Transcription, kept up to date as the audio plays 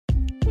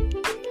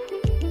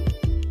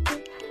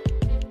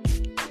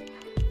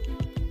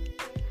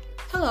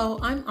Hello,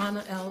 I'm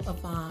Anna L.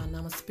 Avon.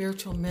 I'm a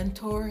spiritual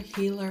mentor,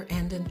 healer,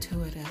 and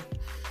intuitive.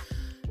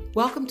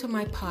 Welcome to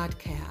my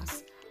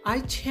podcast.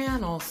 I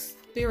channel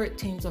spirit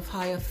teams of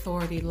high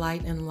authority,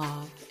 light, and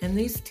love, and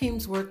these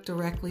teams work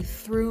directly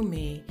through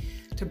me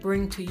to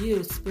bring to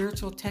you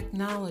spiritual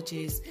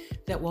technologies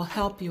that will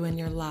help you in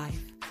your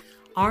life.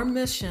 Our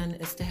mission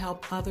is to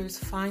help others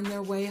find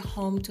their way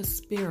home to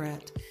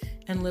spirit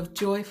and live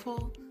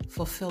joyful,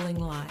 fulfilling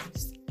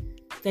lives.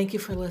 Thank you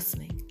for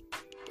listening.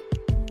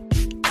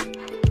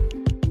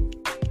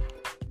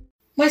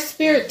 My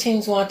spirit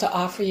teams want to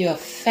offer you a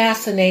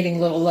fascinating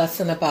little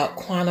lesson about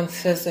quantum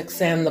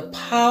physics and the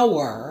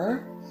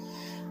power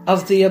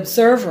of the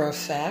observer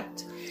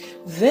effect.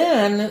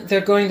 Then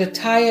they're going to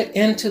tie it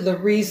into the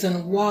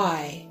reason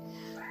why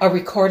a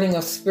recording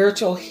of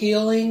spiritual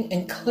healing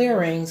and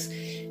clearings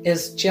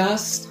is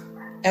just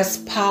as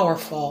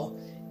powerful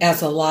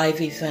as a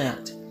live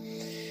event.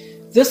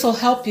 This will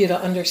help you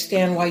to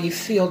understand why you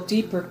feel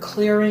deeper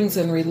clearings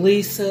and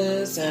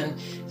releases and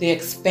the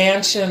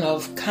expansion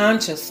of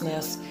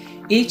consciousness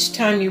each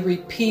time you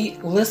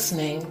repeat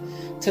listening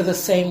to the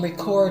same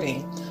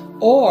recording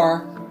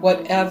or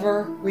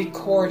whatever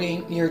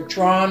recording you're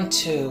drawn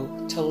to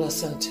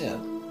listen to.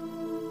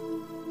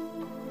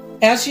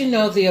 As you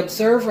know, the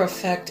observer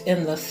effect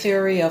in the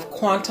theory of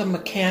quantum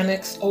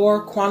mechanics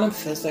or quantum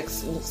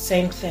physics,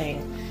 same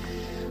thing.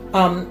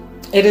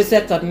 It is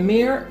that the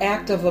mere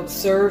act of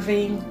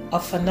observing a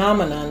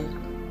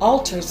phenomenon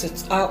alters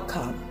its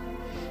outcome.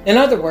 In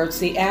other words,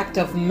 the act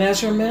of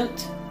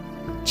measurement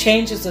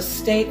changes the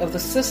state of the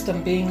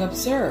system being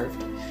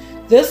observed.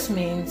 This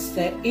means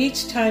that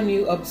each time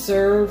you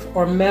observe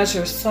or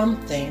measure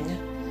something,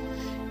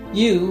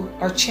 you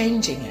are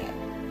changing it.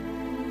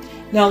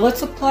 Now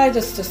let's apply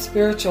this to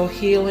spiritual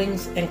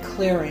healings and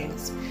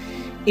clearings.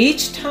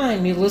 Each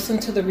time you listen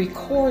to the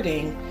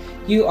recording,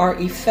 you are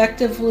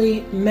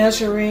effectively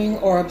measuring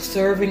or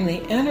observing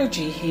the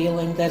energy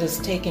healing that is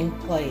taking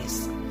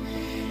place.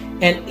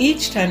 And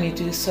each time you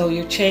do so,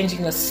 you're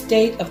changing the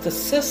state of the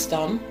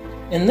system,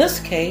 in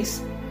this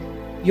case,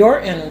 your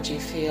energy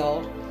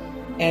field,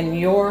 and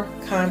your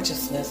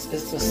consciousness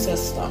is the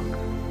system.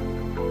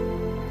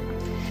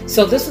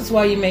 So this is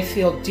why you may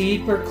feel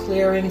deeper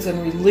clearings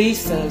and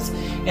releases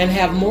and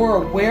have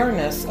more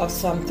awareness of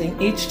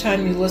something each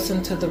time you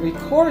listen to the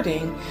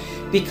recording,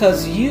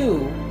 because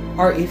you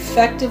are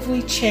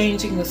effectively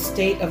changing the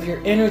state of your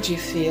energy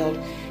field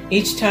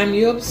each time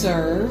you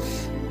observe,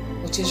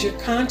 which is your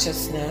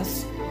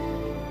consciousness,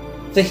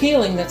 the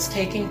healing that's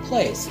taking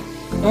place.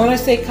 And when I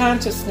say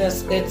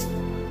consciousness, it's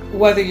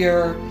whether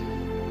you're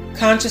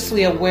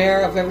consciously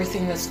aware of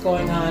everything that's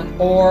going on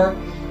or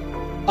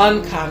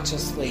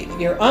unconsciously.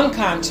 Your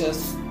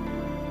unconscious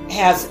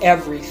has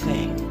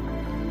everything,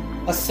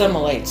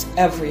 assimilates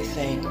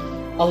everything.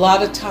 A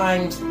lot of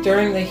times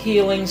during the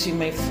healings, you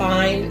may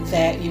find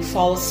that you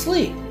fall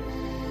asleep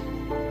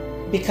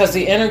because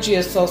the energy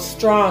is so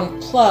strong.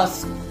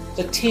 Plus,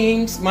 the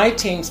teams, my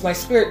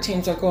spirit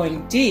teams are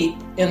going deep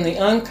in the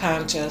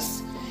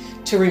unconscious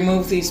to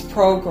remove these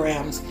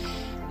programs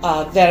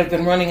that have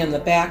been running in the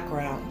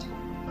background.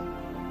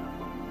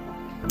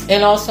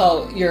 And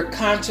also, your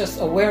conscious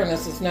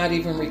awareness is not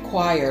even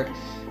required,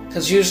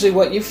 because usually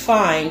what you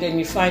find, and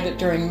you find it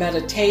during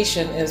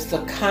meditation, is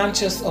the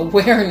conscious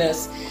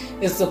awareness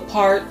is the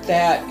part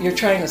that you're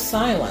trying to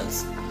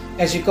silence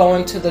as you go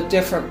into the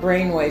different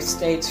brainwave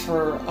states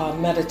for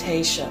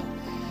meditation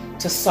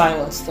to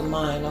silence the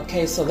mind.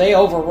 Okay, so they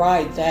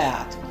override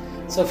that.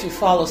 So if you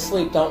fall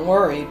asleep, don't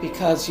worry,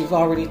 because you've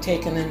already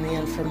taken in the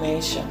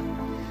information.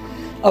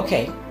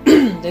 Okay,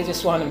 they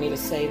just wanted me to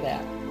say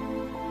that.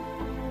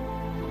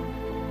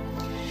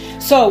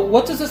 So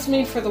what does this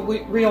mean for the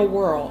real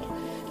world?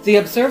 The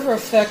observer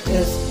effect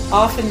is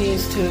often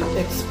used to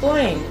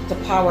explain the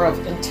power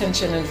of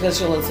intention and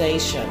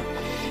visualization.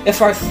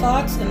 If our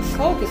thoughts and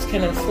focus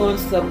can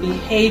influence the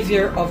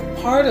behavior of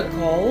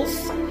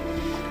particles,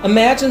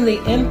 imagine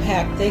the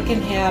impact they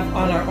can have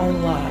on our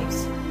own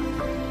lives.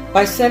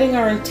 By setting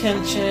our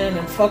intention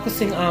and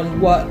focusing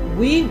on what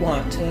we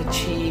want to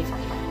achieve,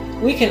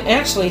 we can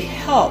actually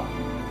help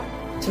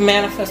to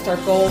manifest our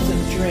goals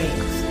and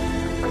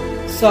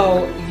dreams.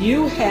 So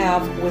you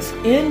have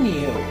within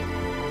you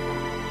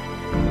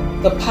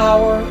the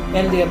power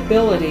and the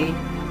ability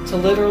to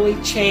literally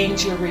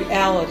change your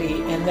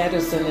reality, and that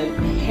is an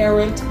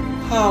inherent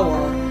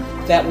power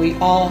that we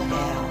all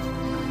have.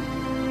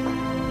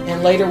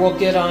 And later we'll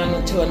get on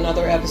into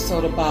another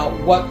episode about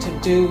what to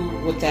do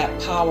with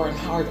that power and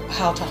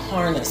how to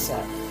harness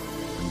it.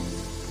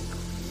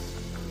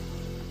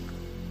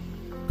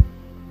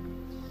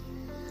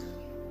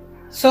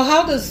 So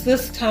how does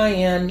this tie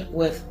in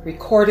with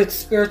recorded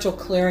spiritual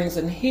clearings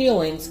and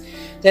healings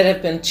that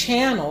have been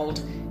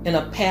channeled in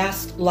a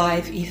past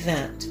live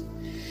event?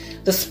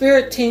 The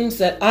spirit teams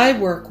that I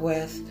work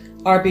with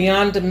are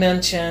beyond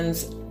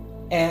dimensions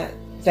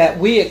that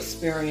we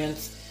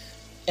experience,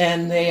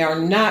 and they are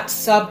not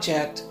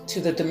subject to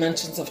the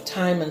dimensions of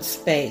time and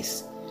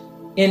space,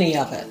 any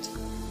of it.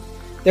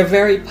 They're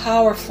very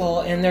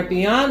powerful, and they're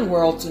beyond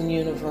worlds and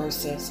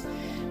universes.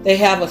 They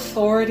have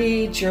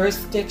authority,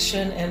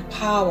 jurisdiction, and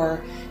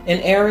power in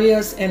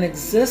areas and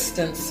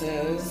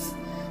existences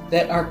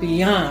that are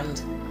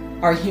beyond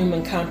our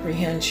human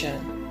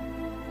comprehension.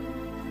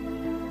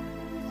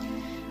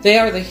 They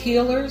are the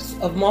healers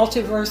of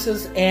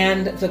multiverses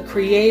and the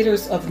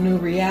creators of new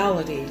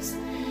realities.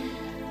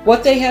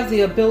 What they have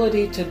the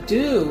ability to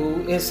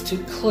do is to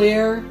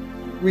clear,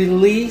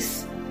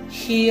 release,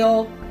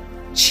 heal,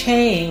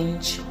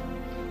 change,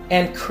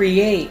 and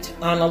create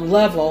on a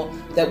level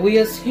that we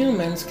as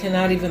humans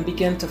cannot even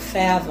begin to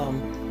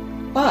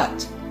fathom.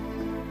 But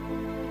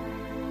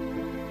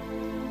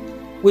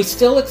we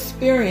still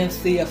experience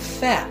the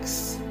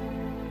effects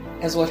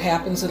as what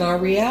happens in our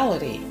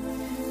reality.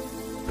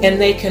 And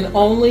they can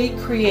only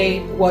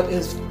create what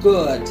is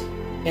good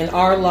in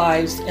our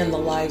lives and the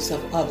lives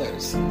of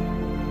others.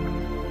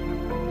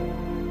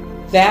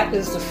 That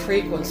is the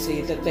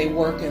frequency that they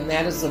work in.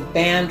 That is the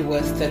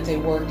bandwidth that they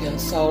work in.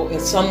 So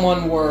if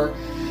someone were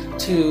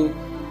to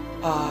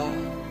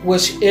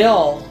wish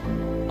ill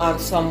on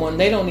someone,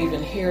 they don't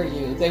even hear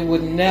you. They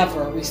would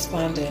never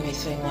respond to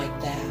anything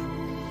like that.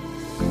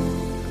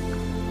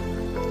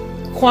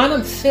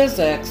 Quantum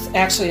physics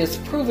actually is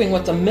proving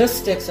what the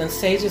mystics and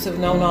sages have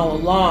known all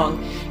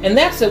along, and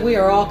that's that we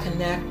are all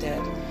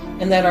connected,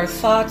 and that our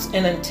thoughts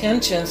and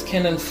intentions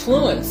can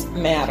influence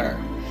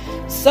matter.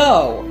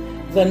 So,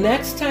 the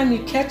next time you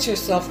catch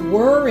yourself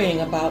worrying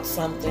about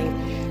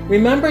something,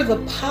 remember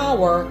the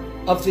power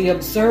of the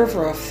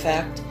observer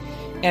effect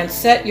and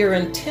set your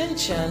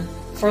intention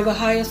for the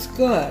highest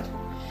good.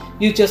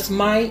 You just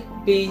might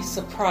be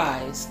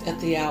surprised at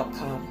the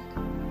outcome.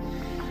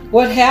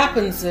 What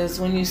happens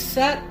is when you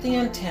set the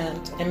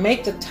intent and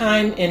make the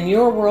time in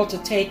your world to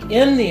take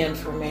in the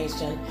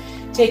information,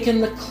 take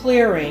in the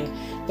clearing,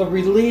 the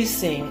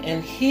releasing,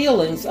 and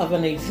healings of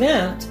an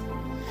event,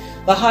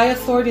 the high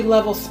authority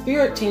level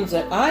spirit teams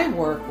that I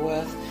work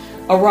with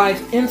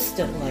arrive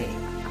instantly,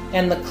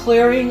 and the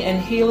clearing and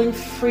healing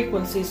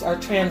frequencies are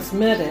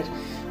transmitted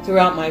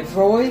throughout my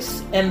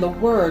voice and the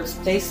words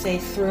they say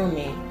through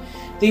me.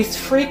 These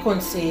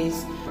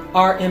frequencies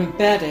are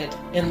embedded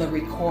in the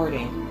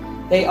recording.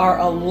 They are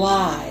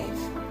alive.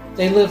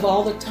 They live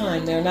all the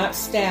time. They're not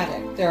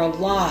static. They're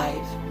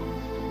alive.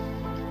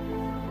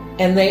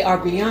 And they are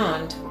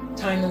beyond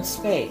time and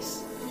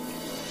space.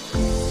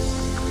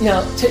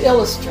 Now, to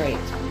illustrate,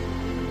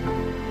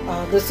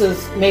 this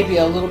is maybe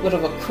a little bit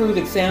of a crude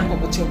example,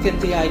 but you'll get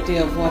the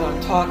idea of what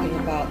I'm talking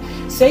about.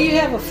 Say you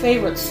have a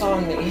favorite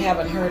song that you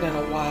haven't heard in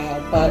a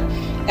while, but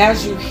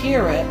as you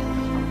hear it,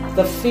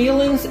 the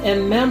feelings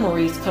and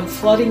memories come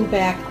flooding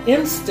back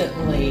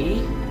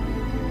instantly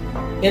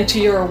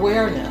into your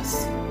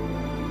awareness.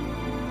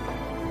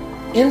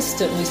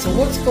 Instantly. So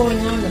what's going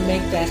on to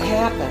make that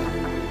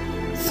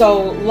happen?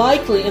 So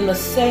likely in the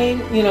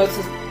same, it's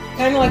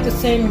kind of like the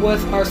same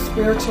with our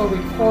spiritual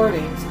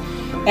recordings.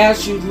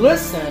 As you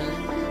listen,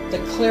 the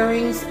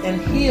clearings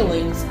and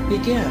healings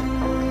begin.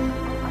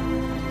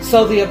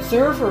 So the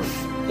observer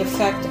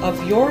effect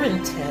of your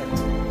intent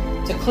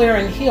to clear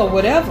and heal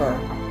whatever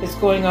is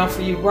going on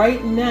for you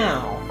right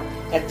now,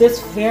 at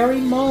this very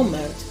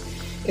moment,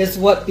 is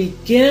what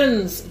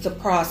begins the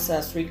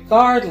process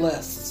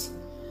regardless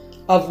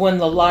of when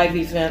the live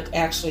event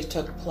actually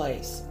took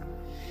place.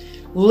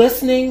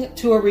 Listening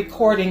to a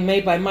recording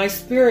made by my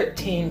spirit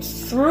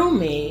teams through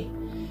me,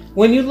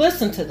 when you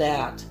listen to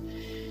that,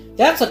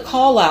 that's a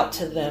call out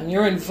to them.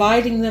 You're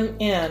inviting them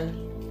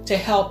in to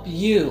help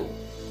you,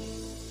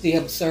 the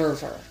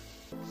observer.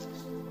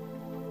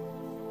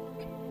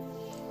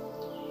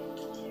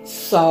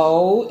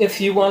 So,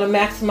 if you want to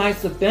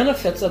maximize the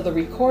benefits of the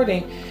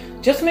recording,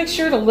 just make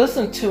sure to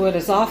listen to it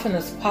as often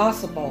as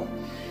possible.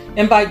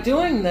 And by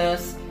doing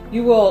this,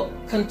 you will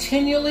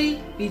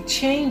continually be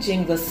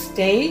changing the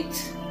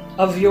state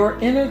of your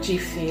energy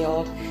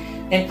field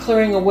and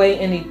clearing away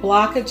any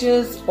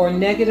blockages or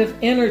negative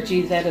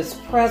energy that is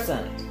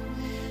present.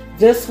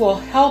 This will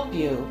help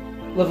you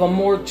live a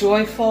more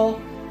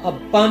joyful,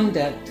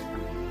 abundant,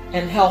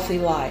 and healthy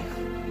life.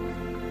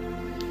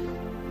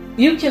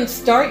 You can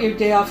start your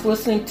day off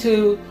listening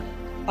to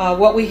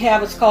what we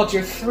have is called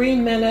your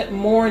 3-minute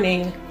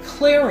morning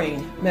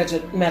clearing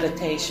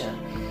meditation.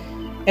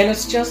 And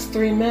it's just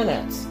 3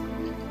 minutes.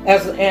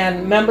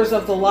 And members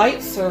of the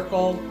Light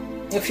Circle,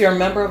 if you're a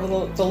member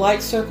of the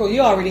Light Circle,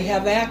 you already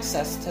have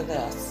access to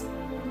this.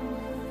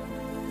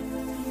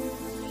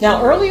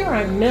 Now, earlier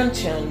I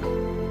mentioned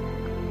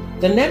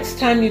the next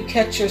time you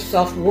catch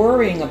yourself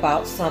worrying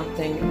about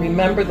something,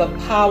 remember the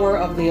power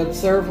of the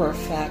observer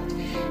effect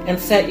and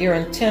set your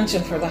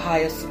intention for the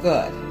highest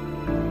good.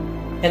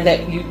 And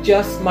that you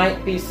just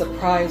might be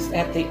surprised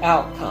at the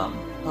outcome.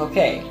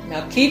 Okay,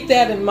 now keep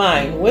that in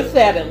mind. With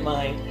that in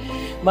mind,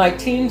 my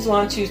teams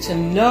want you to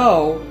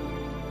know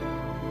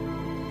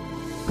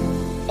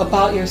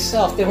about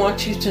yourself. They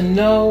want you to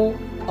know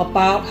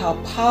about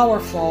how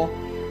powerful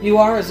you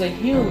are as a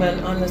human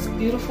on this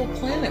beautiful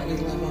planet we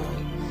live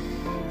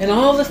on. And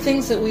all the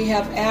things that we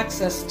have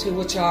access to,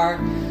 which are,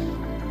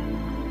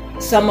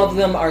 some of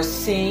them are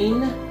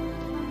seen,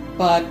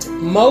 but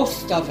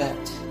most of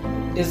it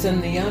is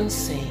in the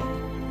unseen.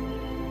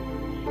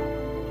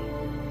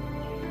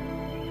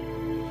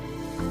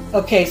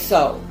 Okay,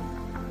 so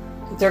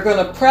they're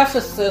going to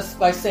preface this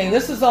by saying,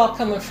 this is all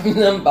coming from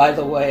them, by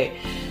the way,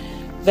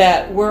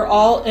 that we're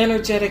all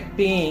energetic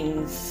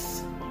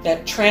beings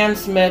that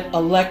transmit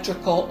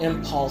electrical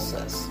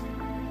impulses.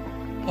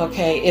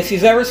 Okay, if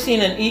you've ever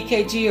seen an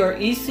EKG or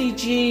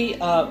ECG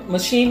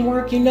machine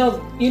work, you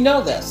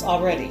know this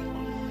already.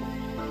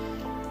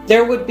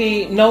 There would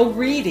be no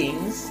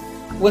readings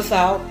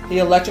without the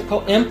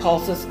electrical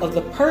impulses of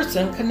the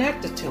person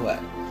connected to it.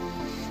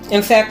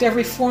 In fact,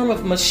 every form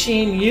of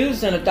machine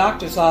used in a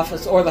doctor's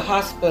office or the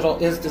hospital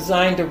is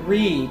designed to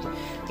read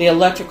the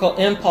electrical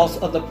impulse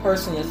of the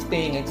person that's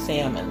being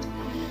examined.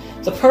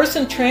 The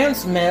person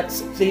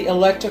transmits the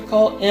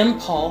electrical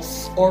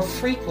impulse or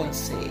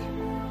frequency.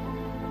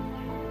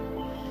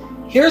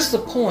 Here's the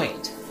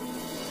point.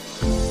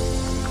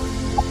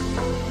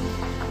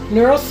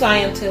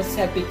 Neuroscientists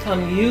have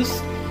become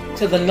used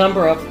to the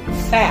number of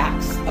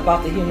facts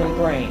about the human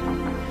brain.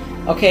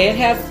 Okay, it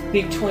has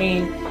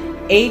between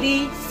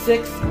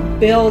 86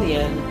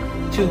 billion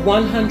to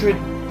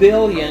 100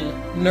 billion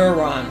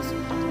neurons,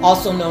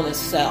 also known as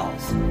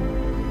cells.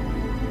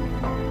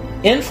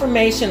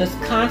 Information is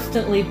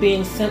constantly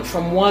being sent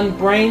from one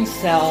brain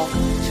cell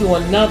to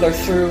another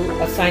through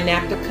a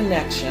synaptic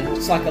connection.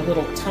 It's like a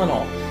little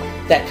tunnel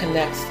that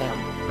connects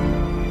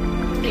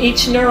them.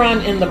 Each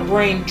neuron in the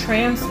brain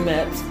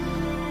transmits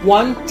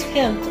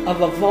 1/10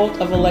 of a volt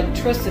of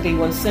electricity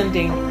when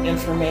sending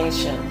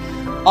information.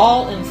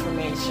 All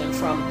information,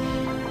 from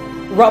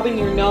rubbing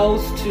your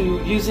nose to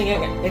using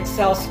an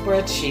Excel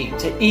spreadsheet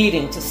to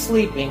eating to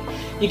sleeping.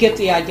 You get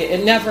the idea.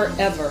 It never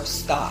ever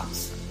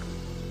stops.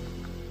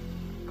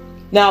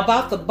 Now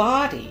about the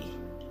body.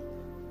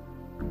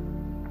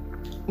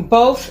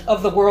 Both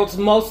of the world's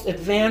most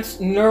advanced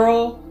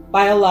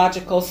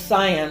neurobiological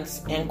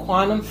science and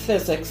quantum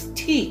physics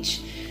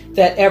teach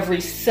that every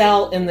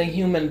cell in the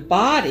human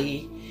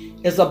body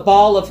is a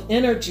ball of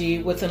energy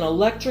with an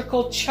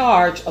electrical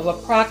charge of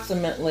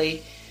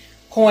approximately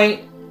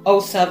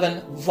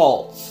 0.07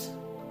 volts.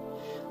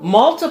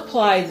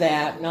 Multiply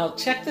that, now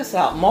check this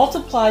out,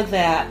 multiply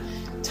that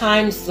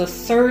times the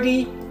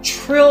 30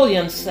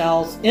 trillion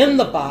cells in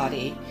the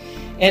body,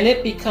 and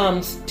it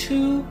becomes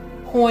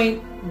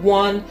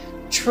 2.1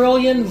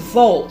 trillion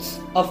volts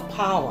of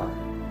power.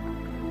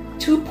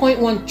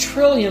 2.1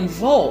 trillion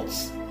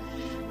volts.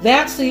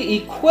 That's the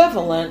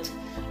equivalent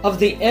of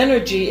the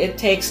energy it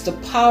takes to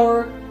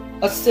power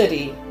a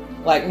city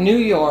like New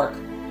York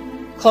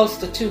close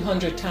to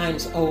 200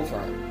 times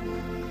over.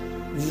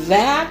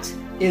 That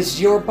is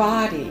your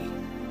body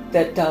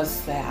that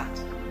does that.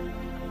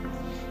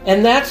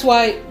 And that's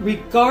why,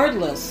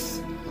 regardless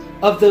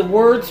of the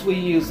words we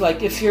use,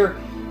 like if you're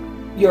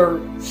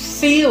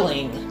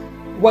feeling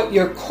what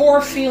your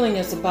core feeling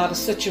is about a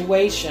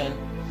situation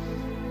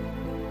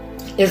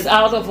is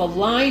out of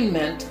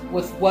alignment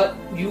with what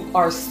you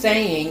are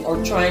saying or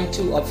trying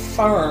to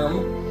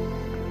affirm,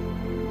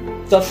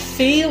 the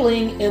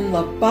feeling in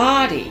the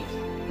body,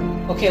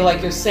 okay,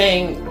 like you're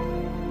saying,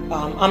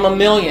 I'm a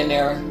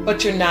millionaire,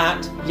 but you're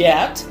not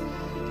yet,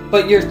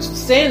 but you're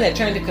saying that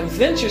trying to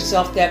convince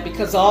yourself that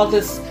because all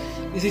these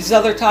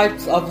other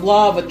types of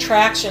law of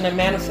attraction and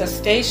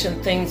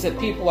manifestation things that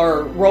people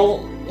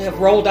have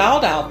rolled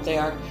out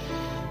there,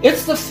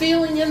 it's the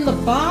feeling in the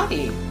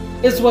body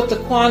is what the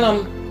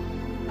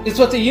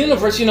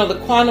universe,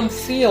 the quantum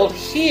field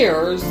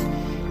hears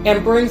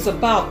and brings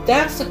about.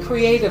 That's the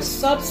creative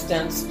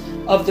substance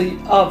of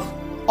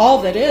all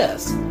that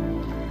is.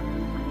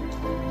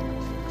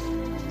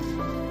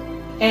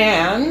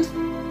 And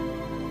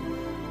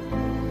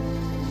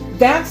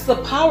that's the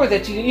power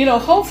that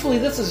hopefully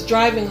this is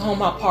driving home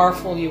how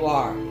powerful you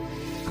are.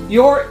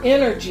 Your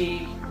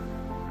energy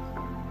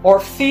or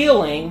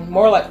feeling,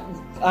 more like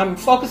I'm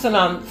focusing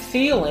on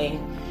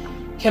feeling,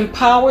 can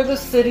power the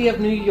city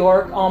of New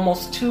York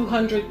almost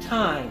 200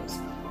 times.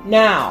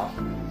 Now,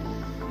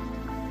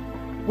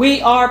 we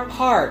are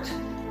part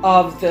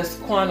of this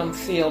quantum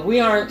field. We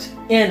aren't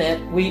in it,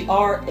 we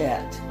are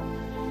it.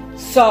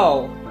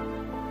 So,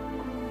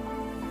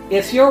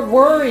 if you're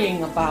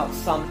worrying about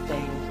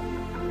something,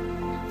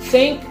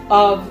 think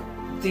of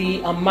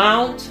the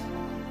amount,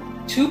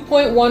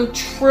 2.1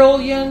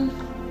 trillion,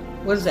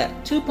 what is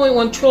that?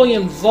 2.1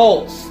 trillion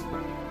volts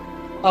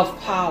of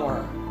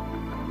power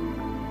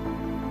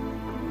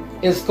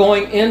is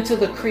going into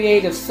the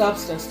creative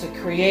substance to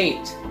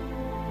create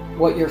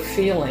what you're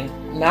feeling,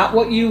 not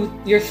what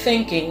you're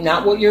thinking,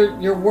 not what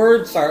your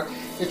words are.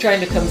 You're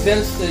trying to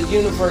convince the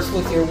universe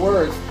with your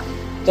words.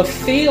 The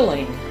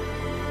feeling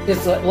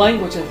is the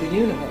language of the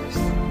universe.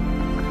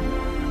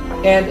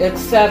 And it's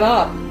set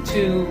up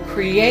to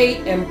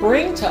create and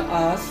bring to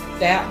us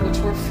that which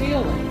we're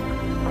feeling.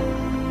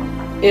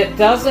 It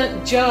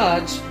doesn't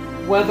judge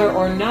whether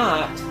or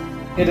not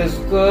it is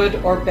good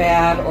or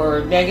bad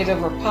or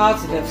negative or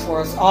positive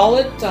for us. All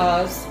it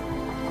does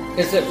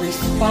is it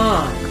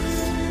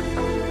responds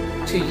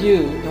to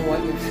you and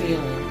what you're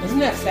feeling. Isn't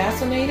that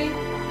fascinating?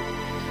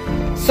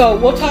 So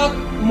we'll talk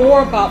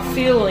more about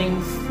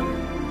feelings,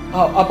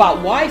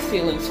 about why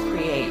feelings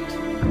create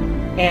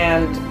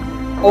and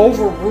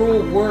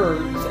overrule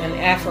words and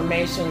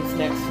affirmations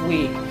next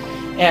week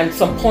and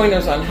some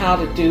pointers on how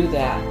to do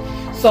that.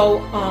 So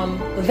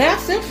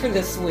that's it for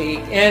this week.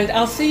 And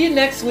I'll see you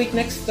next week,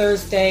 next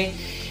Thursday.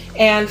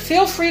 And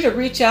feel free to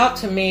reach out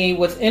to me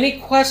with any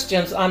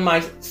questions on my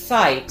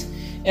site.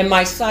 And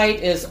my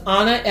site is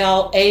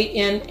ANAEL,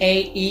 ANAEL.us.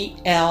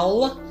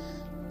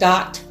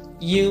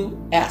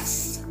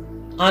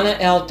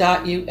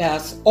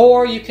 ANAEL.us.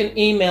 Or you can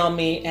email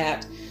me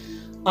at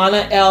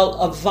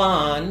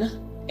ANAELAVON,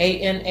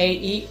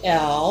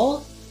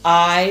 ANAEL,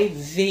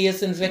 IV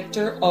as in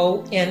Victor,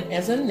 ON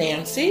as in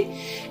Nancy,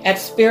 at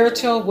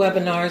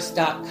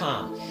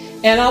spiritualwebinars.com.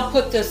 And I'll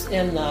put this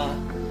in the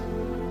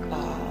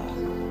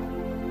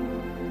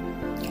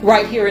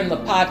right here in the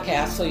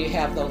podcast so you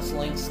have those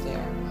links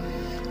there.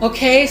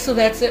 Okay, so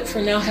that's it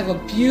for now. Have a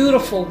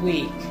beautiful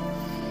week.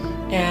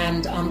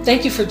 And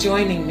thank you for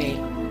joining me.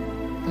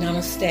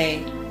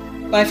 Namaste.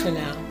 Bye for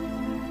now.